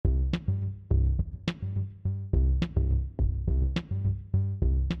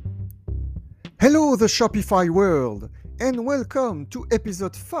Hello, the Shopify world, and welcome to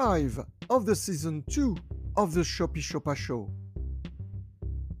episode 5 of the season 2 of the Shopify Show.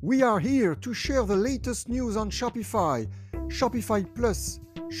 We are here to share the latest news on Shopify, Shopify Plus,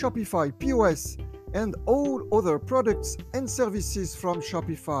 Shopify POS, and all other products and services from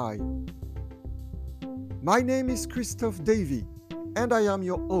Shopify. My name is Christophe Davy, and I am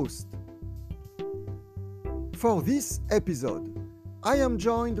your host. For this episode, I am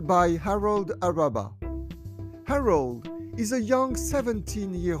joined by Harold Araba. Harold is a young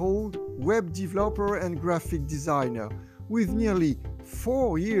 17-year-old web developer and graphic designer with nearly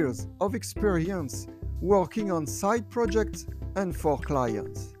 4 years of experience working on side projects and for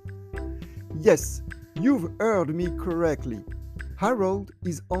clients. Yes, you've heard me correctly. Harold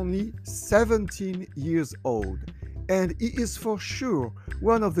is only 17 years old, and he is for sure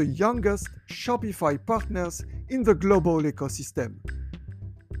one of the youngest Shopify partners in the global ecosystem.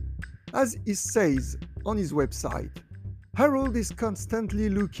 As he says on his website, Harold is constantly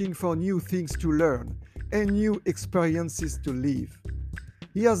looking for new things to learn and new experiences to live.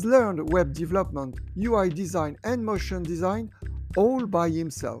 He has learned web development, UI design, and motion design all by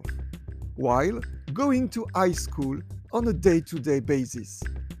himself, while going to high school on a day-to-day basis.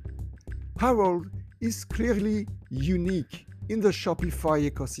 Harold is clearly unique in the Shopify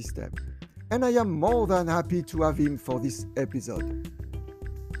ecosystem, and I am more than happy to have him for this episode.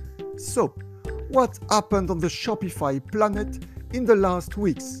 So, what happened on the Shopify planet in the last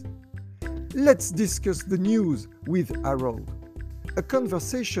weeks? Let's discuss the news with Harold. A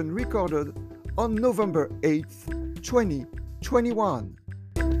conversation recorded on November 8th, 2021.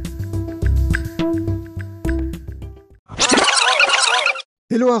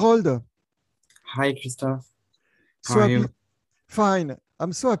 Hello, Harold. Hi, Christophe. How So are happy. you? Fine.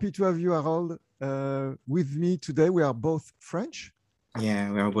 I'm so happy to have you, Harold, with me today. We are both French.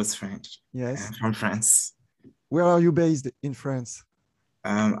 Yeah, we are both French. Yes. From France. Where are you based in France?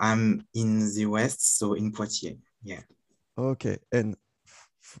 I'm in the West, so in Poitiers. Yeah. Okay. And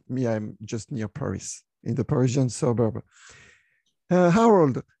me, I'm just near Paris, in the Parisian suburb.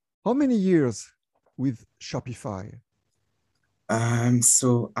 Harold, how many years with Shopify?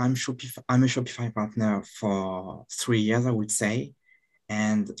 So I'm a Shopify partner for 3 years, I would say,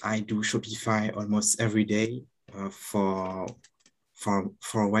 and I do Shopify almost every day for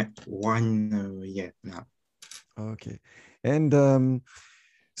 1 year now. Okay. And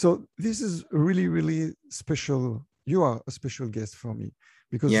so this is really, really special. You are a special guest for me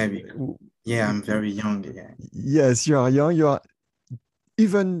because I'm very young. Yeah. Yes, you are young. You are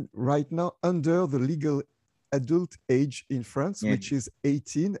even right now under the legal adult age in France, which is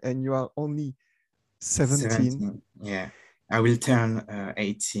 18, and you are only 17. Yeah. I will turn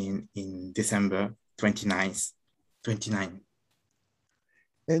 18 in December 29.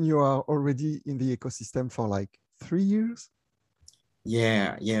 And you are already in the ecosystem for like 3 years?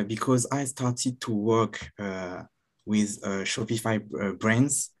 Yeah, because I started to work with Shopify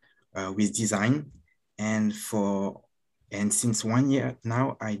brands with design, and since 1 year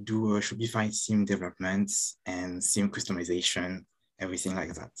now, I do Shopify theme development and theme customization, everything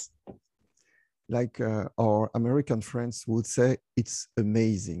like that. Like our American friends would say, it's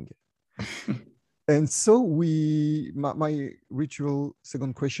amazing. And so my ritual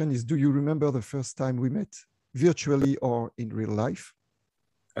second question is, do you remember the first time we met, virtually or in real life?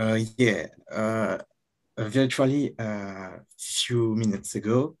 Virtually a few minutes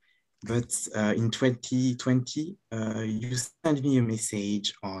ago, but in 2020, you sent me a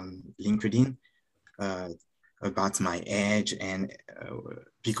message on LinkedIn about my age, and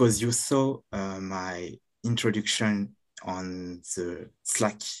because you saw my introduction on the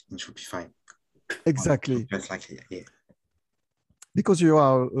Slack in Shopify. Exactly. Yeah. Because you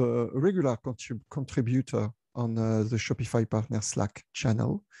are a regular contributor on the Shopify Partner Slack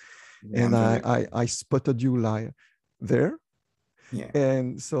channel. Yeah, and I spotted you there. Yeah.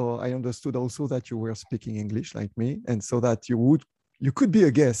 And so I understood also that you were speaking English like me, and so that you could be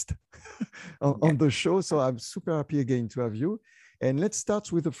a guest on the show. So I'm super happy again to have you. And let's start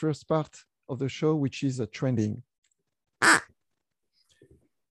with the first part of the show, which is trending.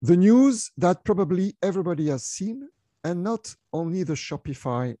 The news that probably everybody has seen, and not only the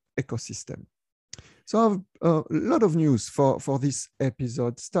Shopify ecosystem. So I have a lot of news for this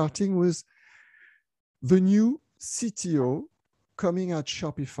episode, starting with the new CTO coming at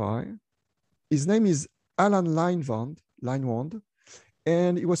Shopify. His name is Alan Leinwand,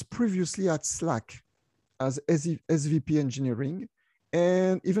 and he was previously at Slack as SVP engineering.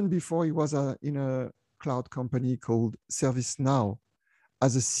 And even before, he was in a cloud company called ServiceNow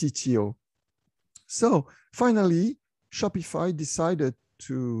as a CTO. So finally, Shopify decided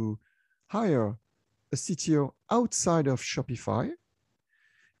to hire a CTO outside of Shopify,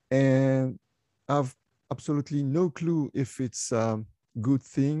 and I've absolutely no clue if it's a good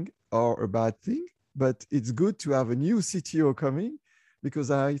thing or a bad thing, but it's good to have a new CTO coming,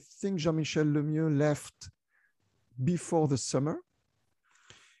 because I think Jean-Michel Lemieux left before the summer.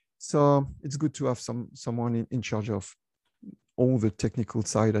 So it's good to have someone in charge of all the technical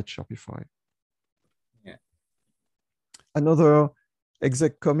side at Shopify. Yeah. Another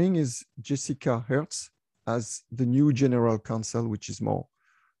exec coming is Jessica Hertz as the new general counsel, which is more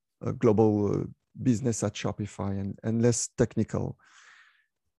global business at Shopify and less technical.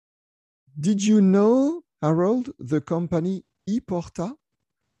 Did you know, Harold, the company ePorta?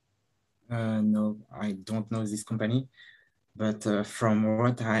 No, I don't know this company, but from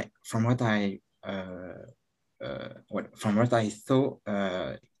what I saw,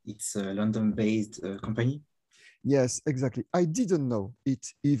 it's a London-based company. Yes, exactly. I didn't know it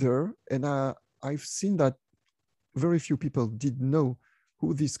either, and I've seen that very few people did know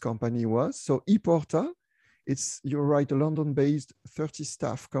who this company was. So ePorta, you're right, a London-based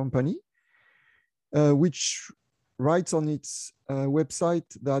 30-staff company, which writes on its website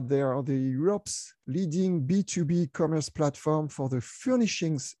that they are the Europe's leading B2B commerce platform for the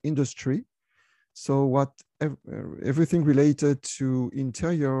furnishings industry. So everything related to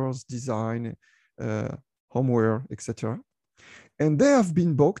interiors, design, homeware, etc. And they have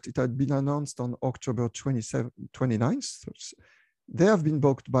been booked. It had been announced on October 29th. They have been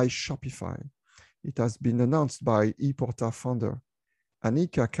booked by Shopify. It has been announced by ePorta founder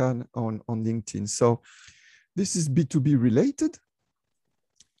Anika Khan on LinkedIn. So this is B2B related.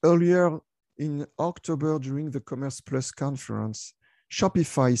 Earlier in October, during the Commerce Plus conference,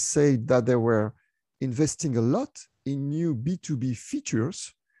 Shopify said that they were investing a lot in new B2B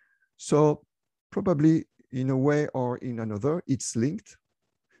features. So probably in a way or in another, it's linked.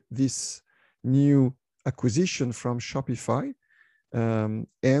 This new acquisition from Shopify and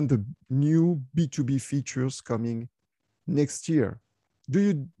the new B2B features coming next year. Do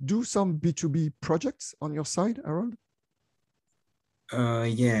you do some B2B projects on your side, Harold?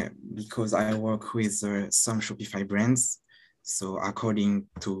 Yeah, because I work with some Shopify brands. So according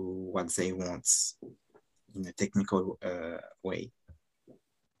to what they want in a technical way.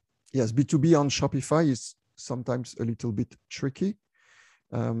 Yes, B2B on Shopify is sometimes a little bit tricky.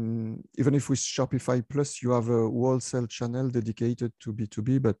 Even if with Shopify Plus, you have a wholesale channel dedicated to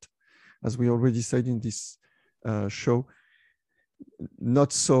B2B, but as we already said in this show,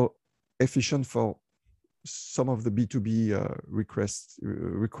 not so efficient for some of the B2B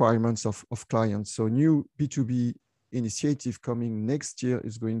requirements of clients. So new B2B initiative coming next year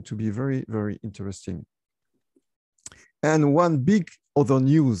is going to be very, very interesting. And one big other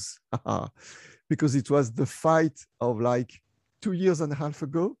news, because it was the fight of like 2.5 years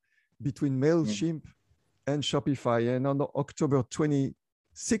ago between MailChimp and Shopify. And on October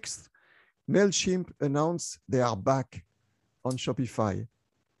 26th, MailChimp announced they are back on Shopify.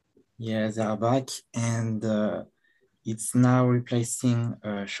 Yeah, they are back, and it's now replacing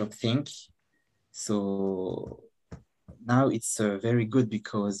ShopThink. So now it's very good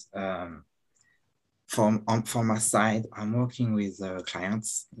because from my side, I'm working with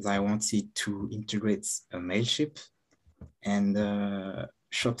clients that wanted to integrate a MailChimp, and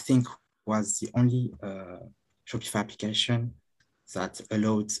ShopThink was the only Shopify application that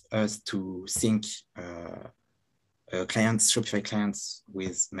allowed us to sync Shopify clients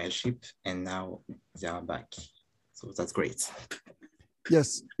with MailChimp, and now they are back. So that's great.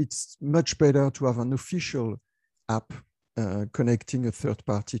 Yes, it's much better to have an official app connecting a third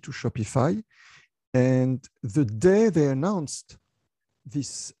party to Shopify. And the day they announced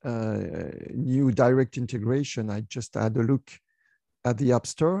this new direct integration, I just had a look at the App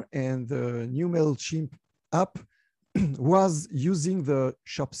Store, and the new MailChimp app was using the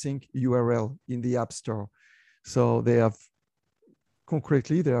ShopSync URL in the App Store. So they have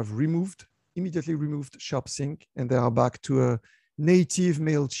immediately removed ShopSync, and they are back to a native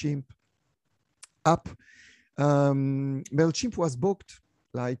MailChimp app. MailChimp was booked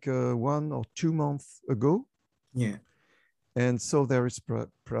like 1 or 2 months ago. Yeah. And so there is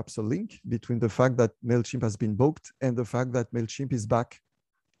perhaps a link between the fact that MailChimp has been booked and the fact that MailChimp is back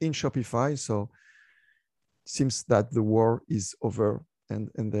in Shopify. So it seems that the war is over, and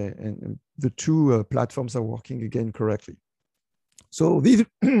the two platforms are working again correctly. So these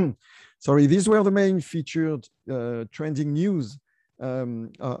were the main featured trending news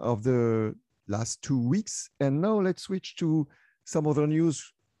of the last 2 weeks. And now let's switch to some other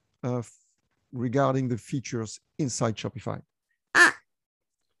news regarding the features inside Shopify.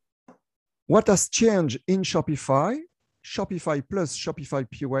 What has changed in Shopify Shopify plus Shopify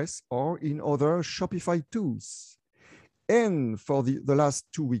POS or in other Shopify tools. And for the last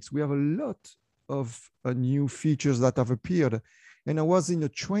 2 weeks, we have a lot of new features that have appeared. And I was in a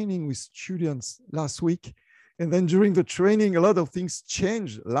training with students last week. And then during the training, a lot of things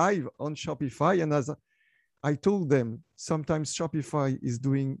changed live on Shopify. And as I told them, sometimes Shopify is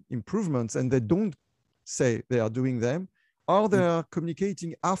doing improvements and they don't say they are doing them, or they are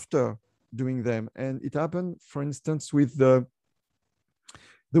communicating after doing them. And it happened, for instance, with the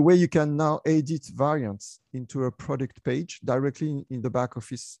way you can now edit variants into a product page directly in the back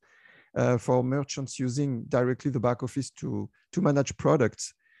office for merchants using directly the back office to manage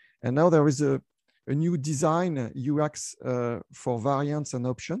products. And now there is a new design UX for variants and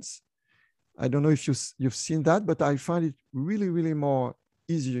options. I don't know if you've seen that, but I find it really, really more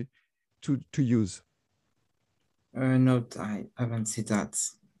easy to use. No, I haven't seen that.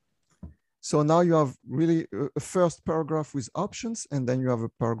 So now you have really a first paragraph with options, and then you have a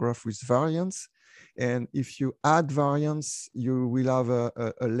paragraph with variants. And if you add variants, you will have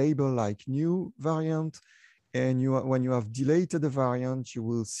a label like new variant. And when you have deleted a variant, you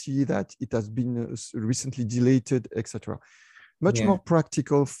will see that it has been recently deleted, etc. Much more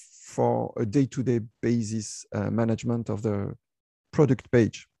practical for a day-to-day basis management of the product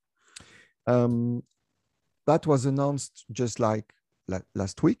page. That was announced just like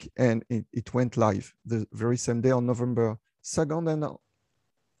last week, and it went live the very same day on November 2nd. And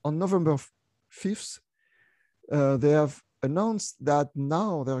on November 5th, they have announced that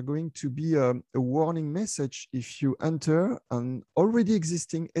now there are going to be a warning message if you enter an already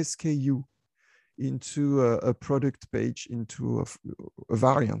existing SKU into a product page, into a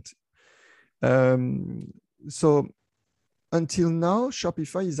variant. So until now,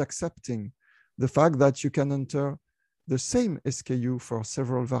 Shopify is accepting the fact that you can enter the same SKU for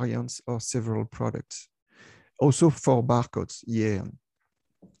several variants or several products. Also for barcodes, yeah.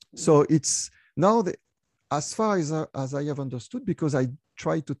 So it's now, as far as I have understood, because I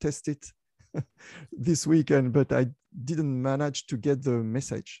tried to test it this weekend, but I didn't manage to get the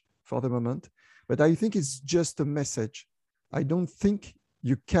message for the moment. But I think it's just a message. I don't think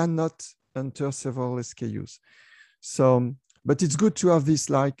you cannot enter several SKUs. So, but it's good to have this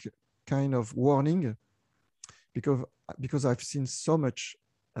like kind of warning, because I've seen so much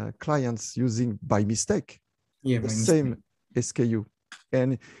clients using by mistake the same SKU.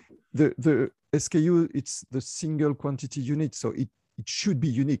 And the SKU, it's the single quantity unit, so it should be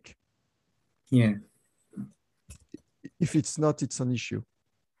unique. Yeah. If it's not, it's an issue.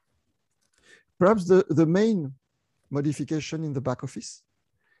 Perhaps the main modification in the back office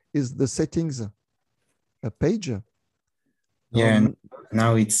is the settings page. Yeah,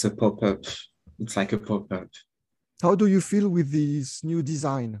 now it's a pop-up. It's like a pop-up. How do you feel with this new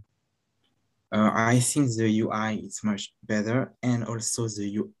design? I think the UI is much better, and also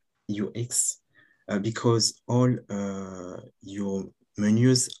the UX, because all your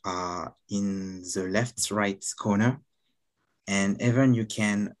menus are in the left-right corner, and even you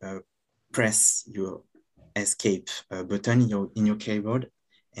can press your escape button in your keyboard,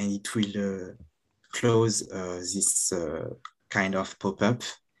 and it will close this kind of pop-up.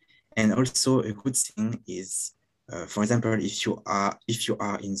 And also a good thing is, for example, if you are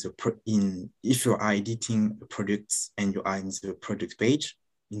editing products and you are in the product page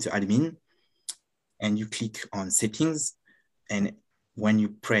in the admin, and you click on settings, and when you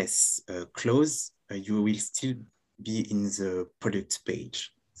press close, you will still be in the product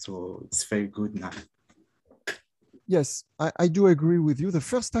page. So it's very good now. Yes, I do agree with you. The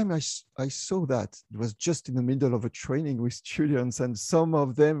first time I saw that, it was just in the middle of a training with students, and some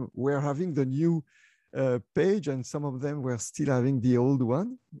of them were having the new page and some of them were still having the old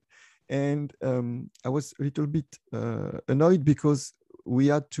one. And I was a little bit annoyed because we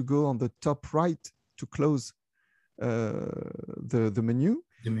had to go on the top right to close the menu.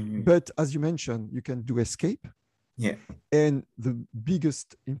 But as you mentioned, you can do escape. Yeah. And the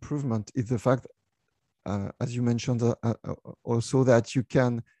biggest improvement is the fact, as you mentioned also, that you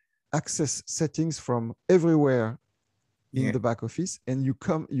can access settings from everywhere in the back office, and you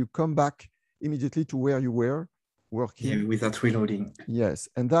come back immediately to where you were working. Yeah, without reloading. Yes,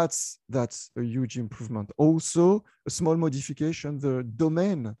 and that's a huge improvement. Also, a small modification: the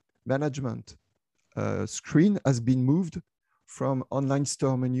domain management screen has been moved from online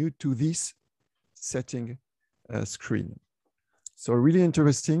store menu to this setting screen. So really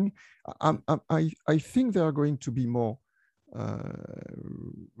interesting. I think there are going to be more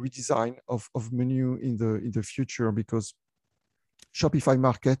redesign of menu in the future, because Shopify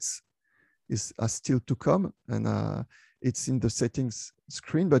Markets are still to come, and It's in the settings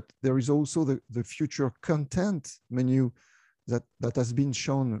screen, but there is also the future content menu that has been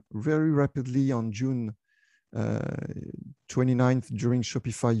shown very rapidly on June 29th during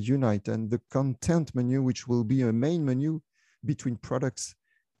Shopify Unite, and the content menu, which will be a main menu between products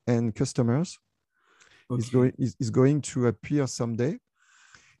and customers, Okay. is going to appear someday.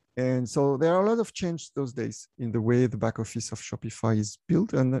 And so there are a lot of changes those days in the way the back office of Shopify is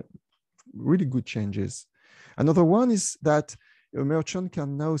built, and really good changes. Another one is that a merchant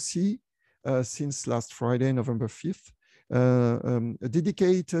can now see, since last Friday, November 5th, a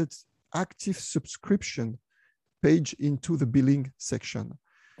dedicated active subscription page into the billing section.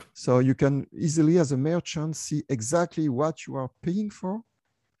 So you can easily, as a merchant, see exactly what you are paying for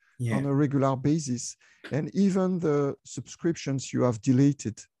on a regular basis. And even the subscriptions you have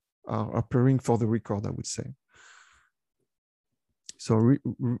deleted are appearing for the record, I would say. So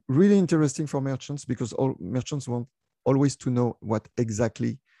really interesting for merchants, because all merchants want always to know what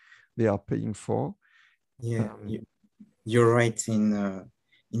exactly they are paying for. Yeah, you're right. In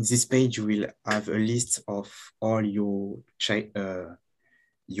this page, you will have a list of all your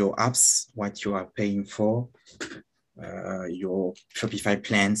apps, what you are paying for, your Shopify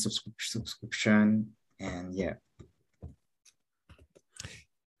plan subscription, and yeah.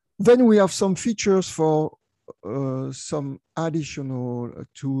 Then we have some features for some additional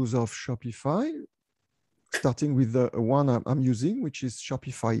tools of Shopify, starting with the one I'm using, which is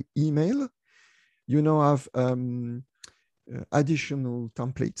Shopify Email. You now have additional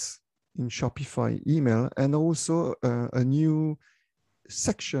templates in Shopify Email, and also a new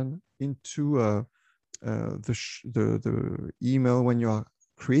section into the email when you are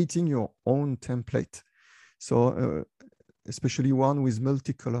creating your own template. So especially one with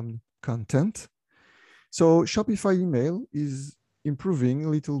multi-column content. So Shopify Email is improving a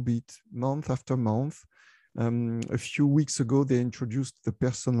little bit month after month. A few weeks ago, they introduced the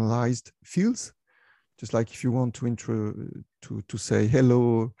personalized fields, just like if you want to say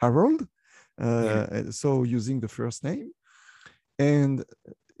hello, Harold, so using the first name. And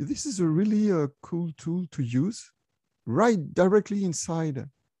this is a really cool tool to use right directly inside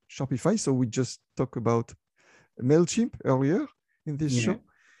Shopify. So we just talked about MailChimp earlier in this show,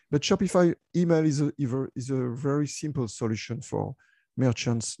 but Shopify Email is a very simple solution for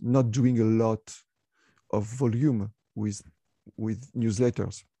merchants not doing a lot of volume with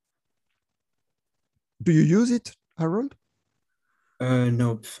newsletters. Do you use it, Harold?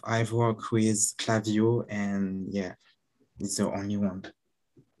 Nope, I've worked with Klaviyo, and yeah, it's the only one.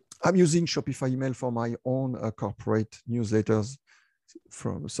 I'm using Shopify Email for my own corporate newsletters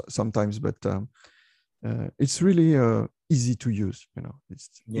sometimes, but it's really easy to use. You know,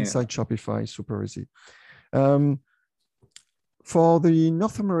 it's inside Shopify, super easy. For the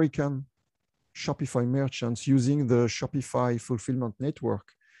North American Shopify merchants using the Shopify Fulfillment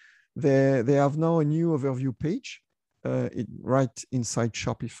Network, they have now a new overview page right inside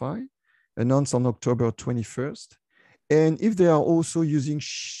Shopify, announced on October 21st. And if they are also using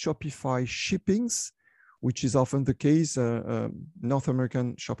Shopify shippings, which is often the case, North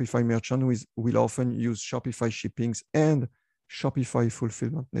American Shopify merchant will often use Shopify shippings and Shopify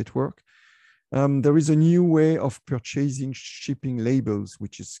Fulfillment Network. There is a new way of purchasing shipping labels,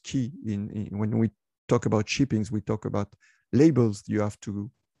 which is key. When we talk about shippings, we talk about labels you have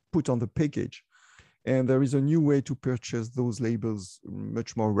to put on the package. And there is a new way to purchase those labels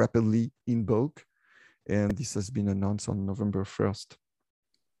much more rapidly in bulk. And this has been announced on November 1st.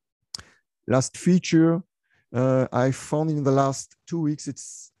 Last feature I found in the last 2 weeks,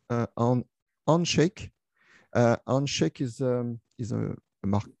 it's on OnCheck. OnCheck is a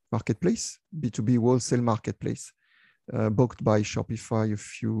marketplace, B2B wholesale marketplace, booked by Shopify a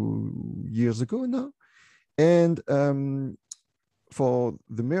few years ago now. And for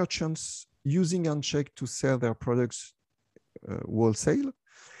the merchants using OnCheck to sell their products wholesale,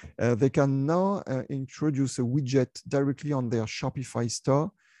 they can now introduce a widget directly on their Shopify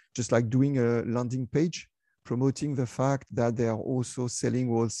store, just like doing a landing page, promoting the fact that they are also selling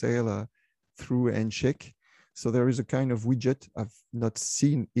wholesale through OnCheck. So there is a kind of widget. I've not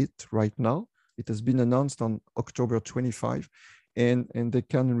seen it right now. It has been announced on October 25, and they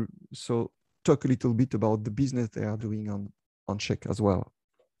can so talk a little bit about the business they are doing on OnCheck as well.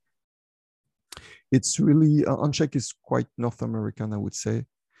 It's really, OnCheck is quite North American, I would say.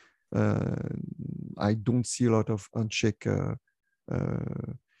 I don't see a lot of OnCheck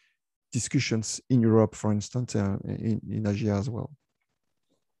discussions in Europe, for instance, in Asia as well.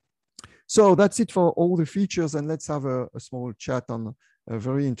 So that's it for all the features, and let's have a small chat on a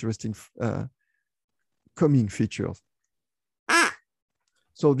very interesting coming features.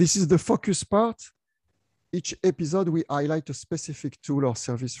 So this is the focus part. each episode, we highlight a specific tool or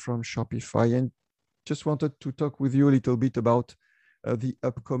service from Shopify, and just wanted to talk with you a little bit about the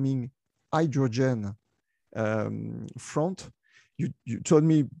upcoming hydrogen front. You told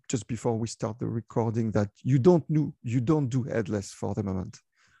me just before we start the recording that you don't do headless for the moment.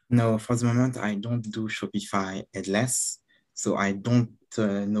 No, for the moment, I don't do Shopify headless, so I don't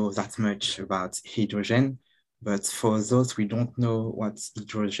know that much about hydrogen. But for those who don't know what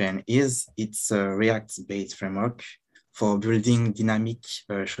hydrogen is, it's a React-based framework for building dynamic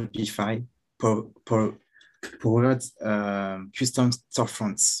Shopify powered custom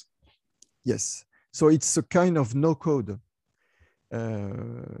storefronts. Yes, so it's a kind of no-code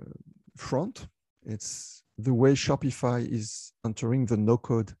front. It's the way Shopify is entering the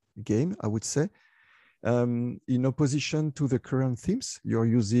no-code game, I would say, in opposition to the current themes you're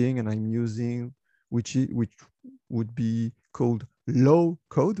using and I'm using, which would be called low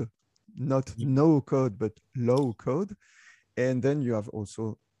code, not no code, but low code. And then you have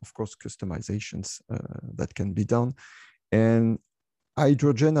also, of course, customizations that can be done. And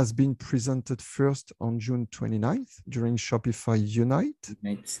hydrogen has been presented first on June 29th during Shopify Unite.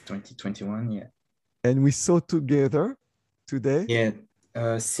 It's 2021, yeah. And we saw together today. Yeah,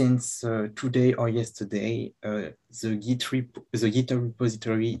 since today or yesterday, the GitHub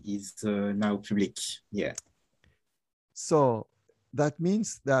repository is now public. Yeah. So that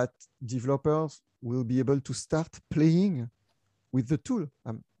means that developers will be able to start playing with the tool.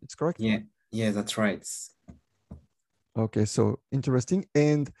 It's correct? Yeah, that's right. Okay, so interesting.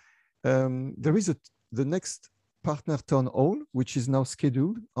 And there is the next partner town hall, which is now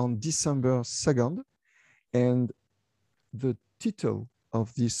scheduled on December 2nd. And the title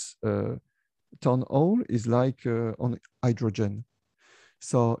of this town hall is like on hydrogen.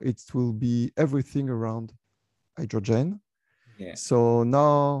 So it will be everything around hydrogen. Yeah. So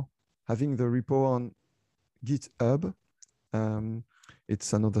now having the repo on GitHub,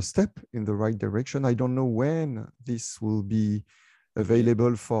 it's another step in the right direction. I don't know when this will be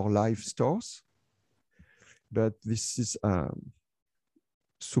available for live stores, but this is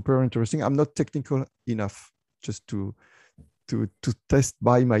super interesting. I'm not technical enough just to test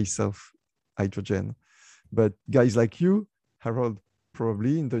by myself hydrogen, but guys like you, Harold,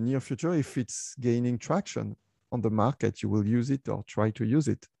 probably in the near future, if it's gaining traction on the market, you will use it or try to use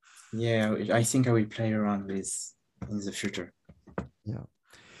it. Yeah, I think I will play around with in the future. Yeah,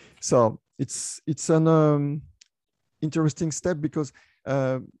 so it's an interesting step because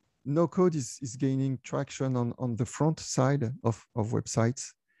no code is gaining traction on the front side of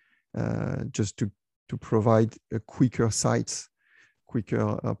websites, just to provide a quicker sites,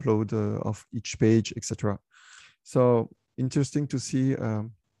 quicker upload of each page, etc. So interesting to see.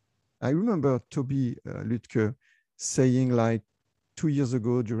 I remember Toby Lütke saying like 2 years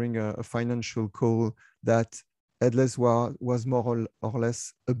ago during a financial call that headless was more or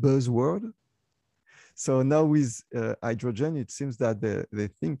less a buzzword. So now with hydrogen, it seems that they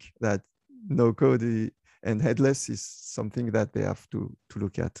think that no code and headless is something that they have to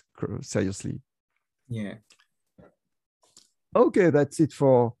look at seriously. Yeah. Okay, that's it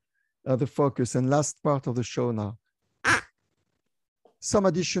for the focus and last part of the show now. Some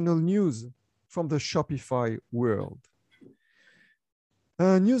additional news from the Shopify world.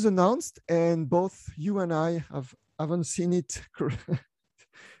 News announced, and both you and I haven't seen it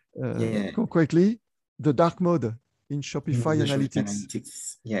concretely. The dark mode in Shopify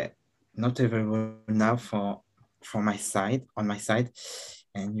Analytics. Yeah, not available now on my side,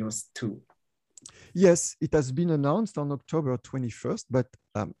 and yours too. Yes, it has been announced on October 21st, but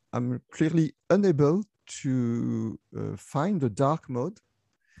I'm clearly unable to find the dark mode.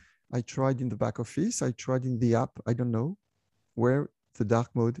 I tried in the back office, I tried in the app, I don't know where the dark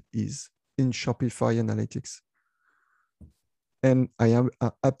mode is in Shopify Analytics. And I am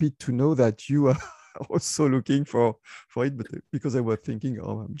happy to know that you are also looking for it, but because I was thinking,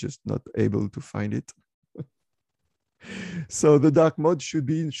 oh, I'm just not able to find it. So the dark mode should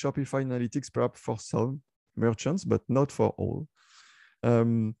be in Shopify Analytics, perhaps for some merchants, but not for all.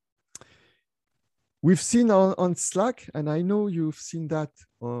 We've seen on Slack, and I know you've seen that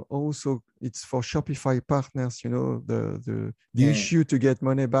also. It's for Shopify partners, you know, the issue to get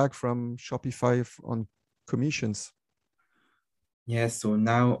money back from Shopify on commissions. Yeah, so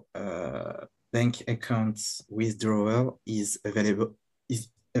now bank accounts withdrawal is available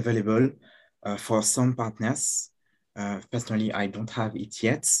for some partners. Personally, I don't have it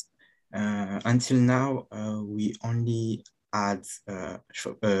yet. Until now, we only had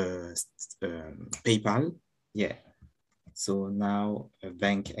PayPal. Yeah. So now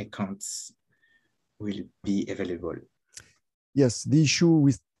bank accounts will be available. Yes, the issue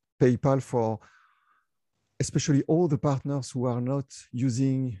with PayPal for especially all the partners who are not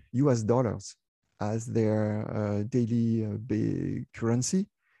using US dollars as their daily currency,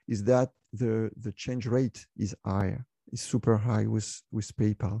 is that the change rate is higher, is super high with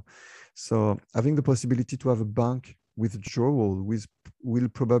PayPal. So having the possibility to have a bank withdrawal will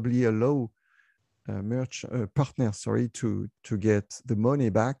probably allow partners, to get the money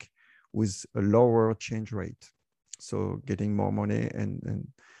back with a lower change rate. So getting more money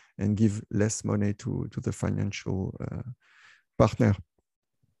and give less money to the financial partner.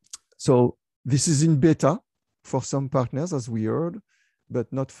 So this is in beta for some partners, as we heard,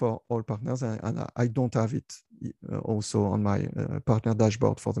 but not for all partners. And I don't have it also on my partner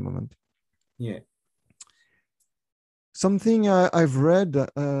dashboard for the moment. Yeah. Something I've read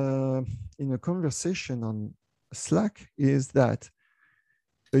in a conversation on Slack is that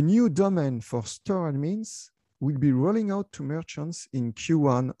a new domain for store admins will be rolling out to merchants in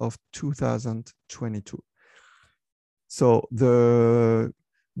Q1 of 2022. So the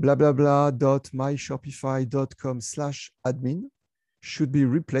blah blah blah.myshopify.com/admin should be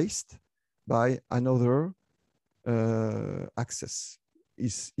replaced by another access,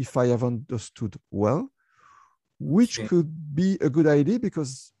 if I have understood well, which could be a good idea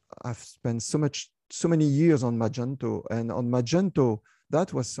because I've spent so many years on Magento, and on Magento,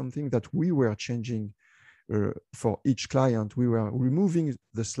 that was something that we were changing for each client. We were removing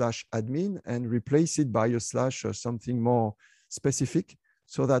the /admin and replace it by a / or something more specific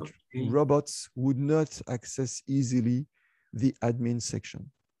so that robots would not access easily the admin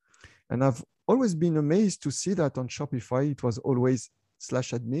section. And I've always been amazed to see that on Shopify, it was always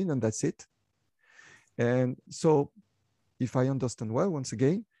 /admin and that's it. And so if I understand well, once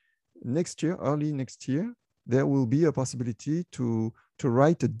again, early next year, there will be a possibility to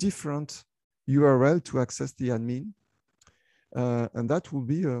write a different URL to access the admin. And that will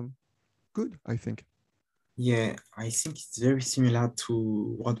be good, I think. Yeah, I think it's very similar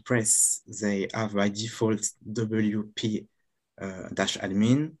to WordPress. They have by default WP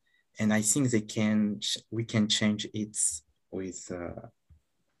 -admin, and I think we can change it with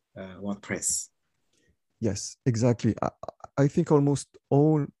WordPress. Yes, exactly. I think almost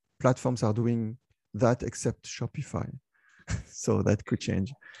all platforms are doing that except Shopify. So that could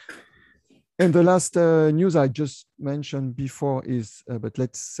change. And the last news I just mentioned before is, but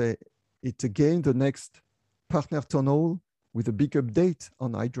let's say it again, the next partner tunnel with a big update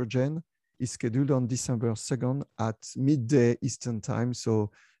on hydrogen is scheduled on December 2nd at midday Eastern time,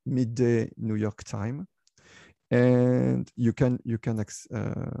 so midday New York time. And you can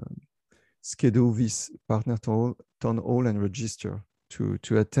schedule this partner town hall and register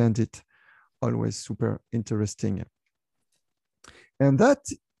to attend it. Always super interesting. And that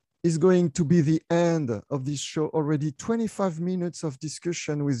is going to be the end of this show. Already 25 minutes of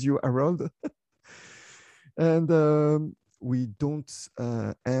discussion with you, Harold. And we don't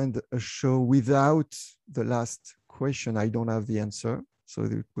end a show without the last question. I don't have the answer, so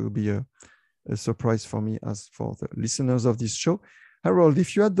it will be a surprise for me as for the listeners of this show. Harold,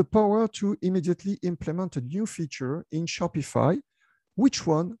 if you had the power to immediately implement a new feature in Shopify, which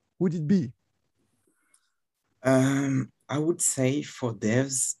one would it be? I would say for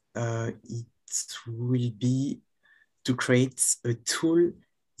devs, it will be to create a tool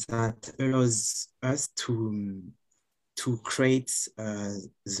that allows us to create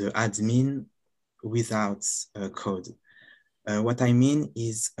the admin without code. What I mean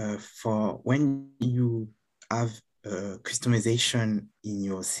is for when you have customization in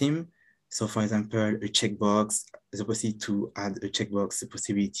your theme, so for example, a checkbox, the possibility to add a checkbox, the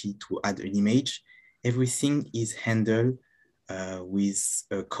possibility to add an image, everything is handled with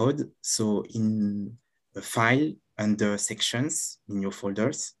a code. So in a file under sections in your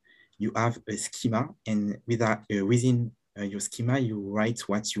folders, you have a schema, and within your schema, you write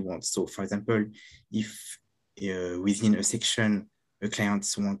what you want. So for example, if within a section, a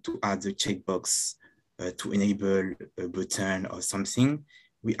client wants to add a checkbox to enable a button or something,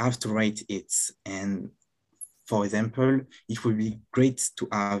 we have to write it. And for example, it would be great to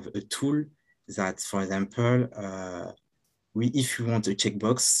have a tool that, for example, if you want a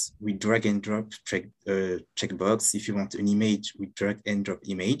checkbox, we drag and drop checkbox. If you want an image, we drag and drop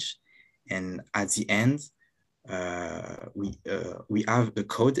image. And at the end, we have a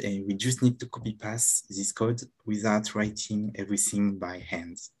code, and we just need to copy paste this code without writing everything by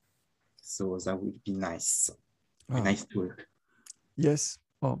hand. So that would be nice. A nice tool. Yes.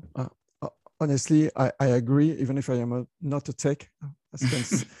 Well, honestly, I agree. Even if I am not a tech, I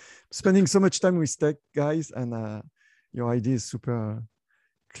spend spending so much time with tech guys, and your idea is super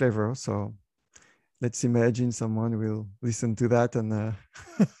clever. So let's imagine someone will listen to that and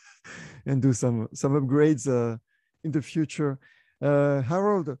and do some upgrades in the future.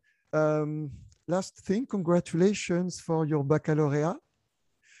 Harold, last thing, congratulations for your baccalaureate.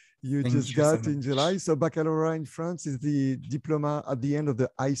 You Thank just you got so in much. July. So baccalaureate in France is the diploma at the end of the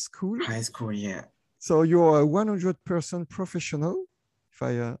high school. High school, yeah. So you're a 100% professional, if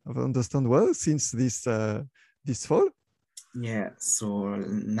I understand well, since this fall. Yeah, so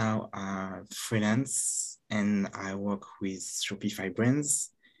now I'm freelance and I work with Shopify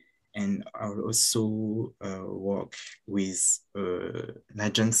brands, and I also work with an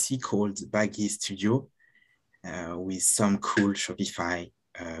agency called Baggy Studio with some cool Shopify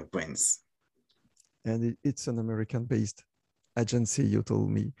brands. And it's an American-based agency, you told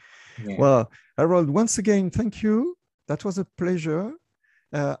me. Yeah. Well, Harold, once again, thank you. That was a pleasure.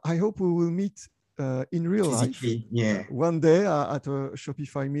 I hope we will meet in real Physically, life yeah. one day at a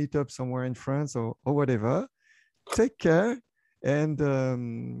Shopify meetup somewhere in France or whatever. Take care and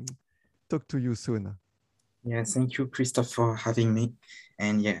talk to you soon. Yeah, thank you, Christophe, for having me.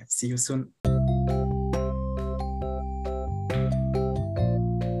 And yeah, see you soon.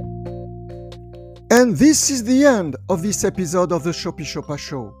 And this is the end of this episode of the Shopify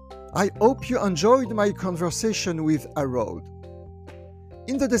Show. I hope you enjoyed my conversation with Harold.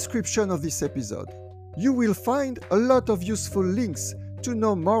 In the description of this episode, you will find a lot of useful links to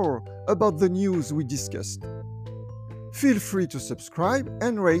know more about the news we discussed. Feel free to subscribe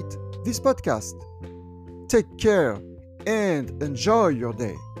and rate this podcast. Take care and enjoy your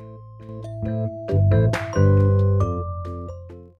day.